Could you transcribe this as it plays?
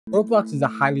Roblox is a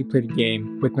highly played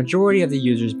game, with majority of the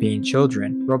users being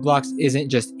children. Roblox isn't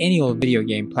just any old video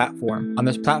game platform. On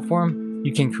this platform,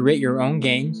 you can create your own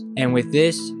games, and with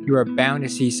this, you are bound to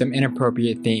see some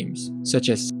inappropriate themes, such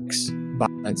as sex,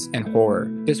 violence, and horror.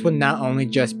 This will not only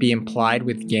just be implied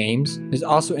with games, this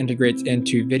also integrates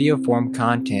into video form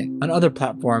content on other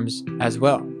platforms as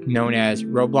well, known as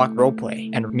Roblox roleplay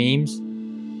and memes.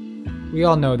 We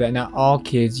all know that not all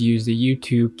kids use the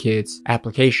YouTube Kids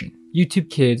application. YouTube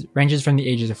Kids ranges from the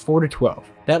ages of 4 to 12.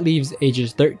 That leaves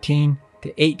ages 13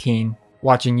 to 18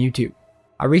 watching YouTube.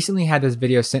 I recently had this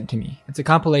video sent to me. It's a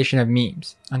compilation of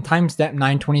memes. On timestamp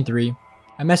 9:23,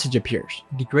 a message appears,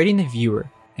 degrading the viewer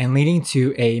and leading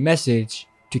to a message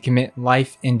to commit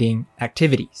life-ending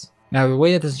activities. Now, the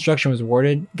way that this instruction was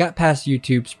worded got past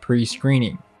YouTube's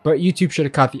pre-screening, but YouTube should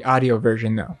have caught the audio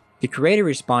version though. The creator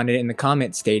responded in the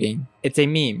comments stating, "It's a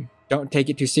meme. Don't take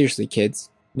it too seriously, kids."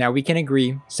 Now, we can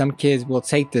agree some kids will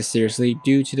take this seriously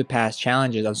due to the past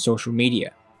challenges of social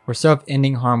media, where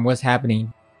self-ending harm was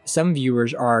happening. Some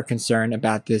viewers are concerned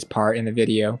about this part in the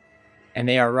video, and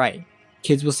they are right.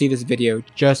 Kids will see this video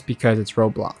just because it's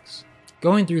Roblox.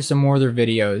 Going through some more of their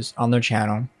videos on their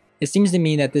channel, it seems to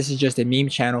me that this is just a meme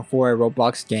channel for a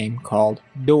Roblox game called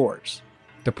Doors.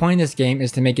 The point of this game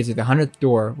is to make it to the 100th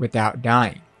door without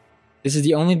dying. This is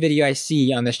the only video I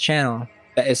see on this channel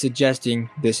that is suggesting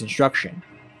this instruction.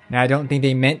 Now, I don't think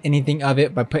they meant anything of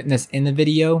it by putting this in the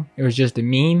video. It was just a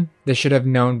meme. They should have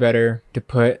known better to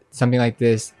put something like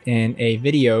this in a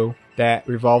video that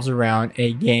revolves around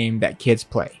a game that kids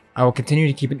play. I will continue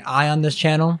to keep an eye on this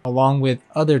channel along with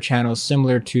other channels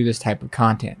similar to this type of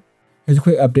content. Here's a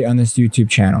quick update on this YouTube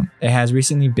channel. It has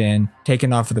recently been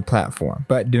taken off of the platform,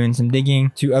 but doing some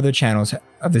digging, 2 other channels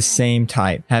of the same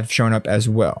type have shown up as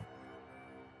well.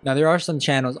 Now, there are some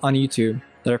channels on YouTube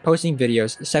that are posting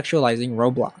videos sexualizing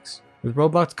Roblox. With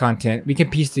Roblox content, we can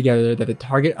piece together that the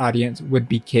target audience would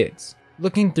be kids.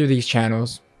 Looking through these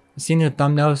channels, seeing their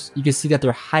thumbnails, you can see that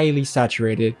they're highly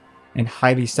saturated and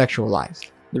highly sexualized.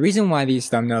 The reason why these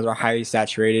thumbnails are highly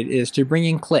saturated is to bring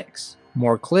in clicks.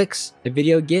 More clicks the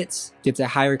video gets a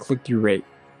higher click-through rate,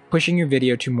 pushing your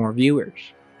video to more viewers.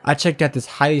 I checked out this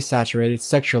highly saturated,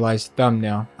 sexualized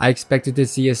thumbnail. I expected to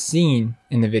see a scene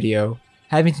in the video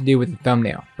having to do with the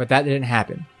thumbnail, but that didn't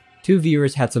happen. 2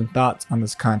 viewers had some thoughts on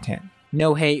this content.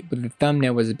 No hate, but the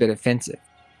thumbnail was a bit offensive.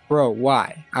 Bro,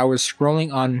 why? I was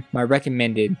scrolling on my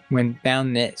recommended when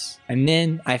found this, and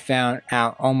then I found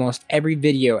out almost every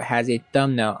video has a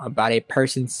thumbnail about a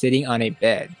person sitting on a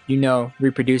bed. You know,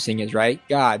 reproducing is right.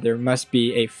 God, there must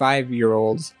be a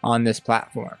 5-year-olds on this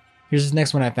platform. Here's this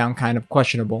next one I found kind of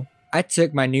questionable. I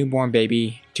took my newborn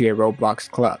baby to a Roblox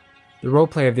club. The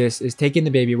roleplay of this is taking the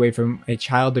baby away from a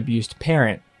child-abused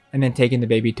parent and then taking the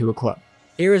baby to a club.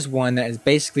 Here is one that is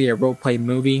basically a roleplay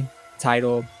movie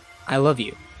titled, "I Love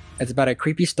You." It's about a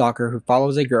creepy stalker who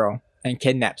follows a girl and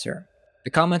kidnaps her. The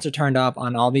comments are turned off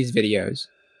on all these videos.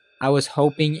 I was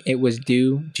hoping it was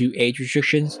due to age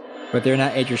restrictions, but they're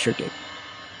not age restricted.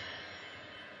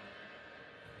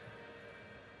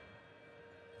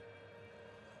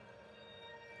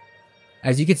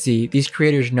 As you can see, these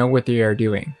creators know what they are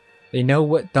doing. They know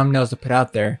what thumbnails to put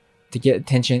out there to get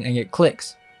attention and get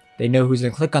clicks. They know who's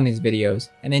going to click on these videos,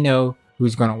 and they know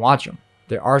who's going to watch them.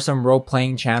 There are some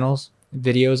role-playing channels,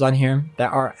 videos on here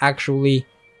that are actually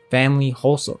family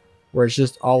wholesome, where it's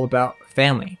just all about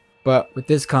family. But with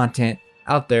this content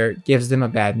out there, it gives them a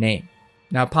bad name.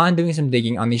 Now, upon doing some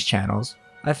digging on these channels,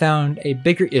 I found a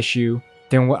bigger issue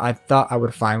than what I thought I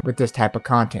would find with this type of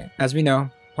content. As we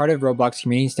know, part of Roblox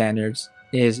community standards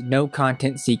is no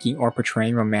content seeking or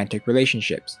portraying romantic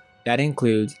relationships. That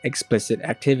includes explicit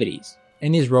activities.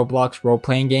 In these Roblox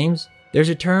role-playing games, there's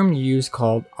a term used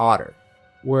called otter,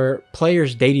 where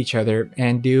players date each other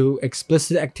and do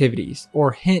explicit activities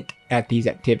or hint at these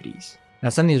activities. Now,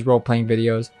 some of these role-playing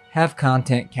videos have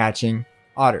content catching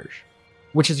otters,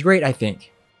 which is great, I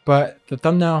think, but the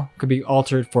thumbnail could be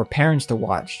altered for parents to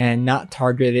watch and not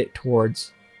targeted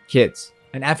towards kids.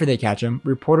 And after they catch them,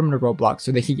 report them to Roblox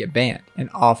so they can get banned and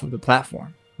off of the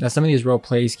platform. Now, some of these role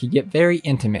plays can get very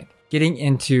intimate, getting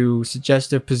into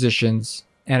suggestive positions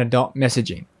and adult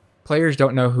messaging. Players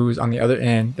don't know who's on the other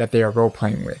end that they are role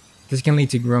playing with. This can lead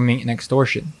to grooming and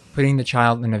extortion, putting the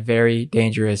child in a very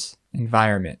dangerous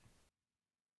environment.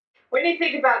 When you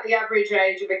think about the average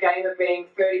age of a gamer being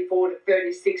 34 to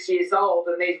 36 years old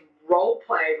and these role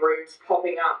play rooms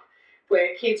popping up,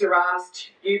 where kids are asked,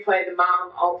 you play the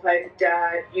mum, I'll play the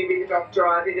dad, you be the doctor,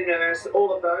 I be the nurse,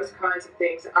 all of those kinds of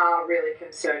things are really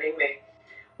concerning me.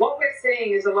 What we're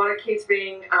seeing is a lot of kids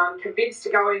being convinced to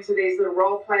go into these little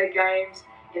role play games,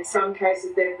 In some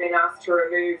cases, they've been asked to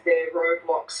remove their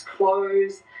RoBlox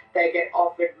clothes. They get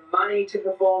offered money to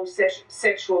perform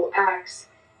sexual acts.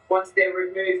 Once they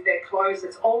remove their clothes,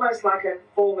 it's almost like a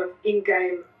form of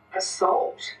in-game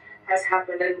assault has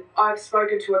happened. And I've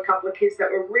spoken to a couple of kids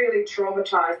that were really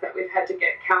traumatized, that we've had to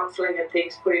get counseling and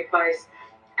things put in place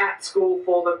at school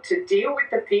for them to deal with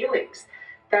the feelings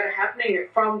that are happening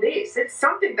from this. It's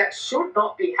something that should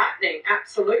not be happening,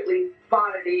 absolutely,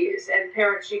 but it is. And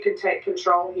parents, you can take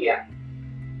control here.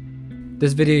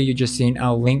 This video you just seen,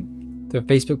 I'll link the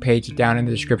Facebook page down in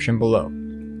the description below.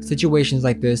 Situations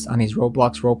like this on these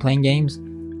RoBlox role-playing games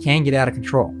can get out of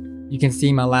control. You can see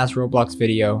in my last RoBlox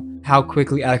video how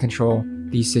quickly out of control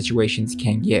these situations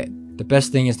can get. The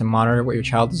best thing is to monitor what your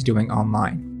child is doing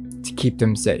online to keep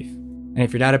them safe. And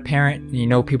if you're not a parent and you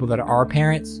know people that are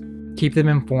parents, keep them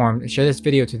informed and share this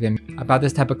video to them about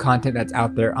this type of content that's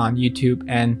out there on YouTube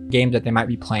and games that they might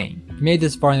be playing. If you made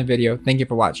this far in the video, thank you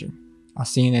for watching. I'll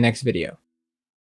see you in the next video.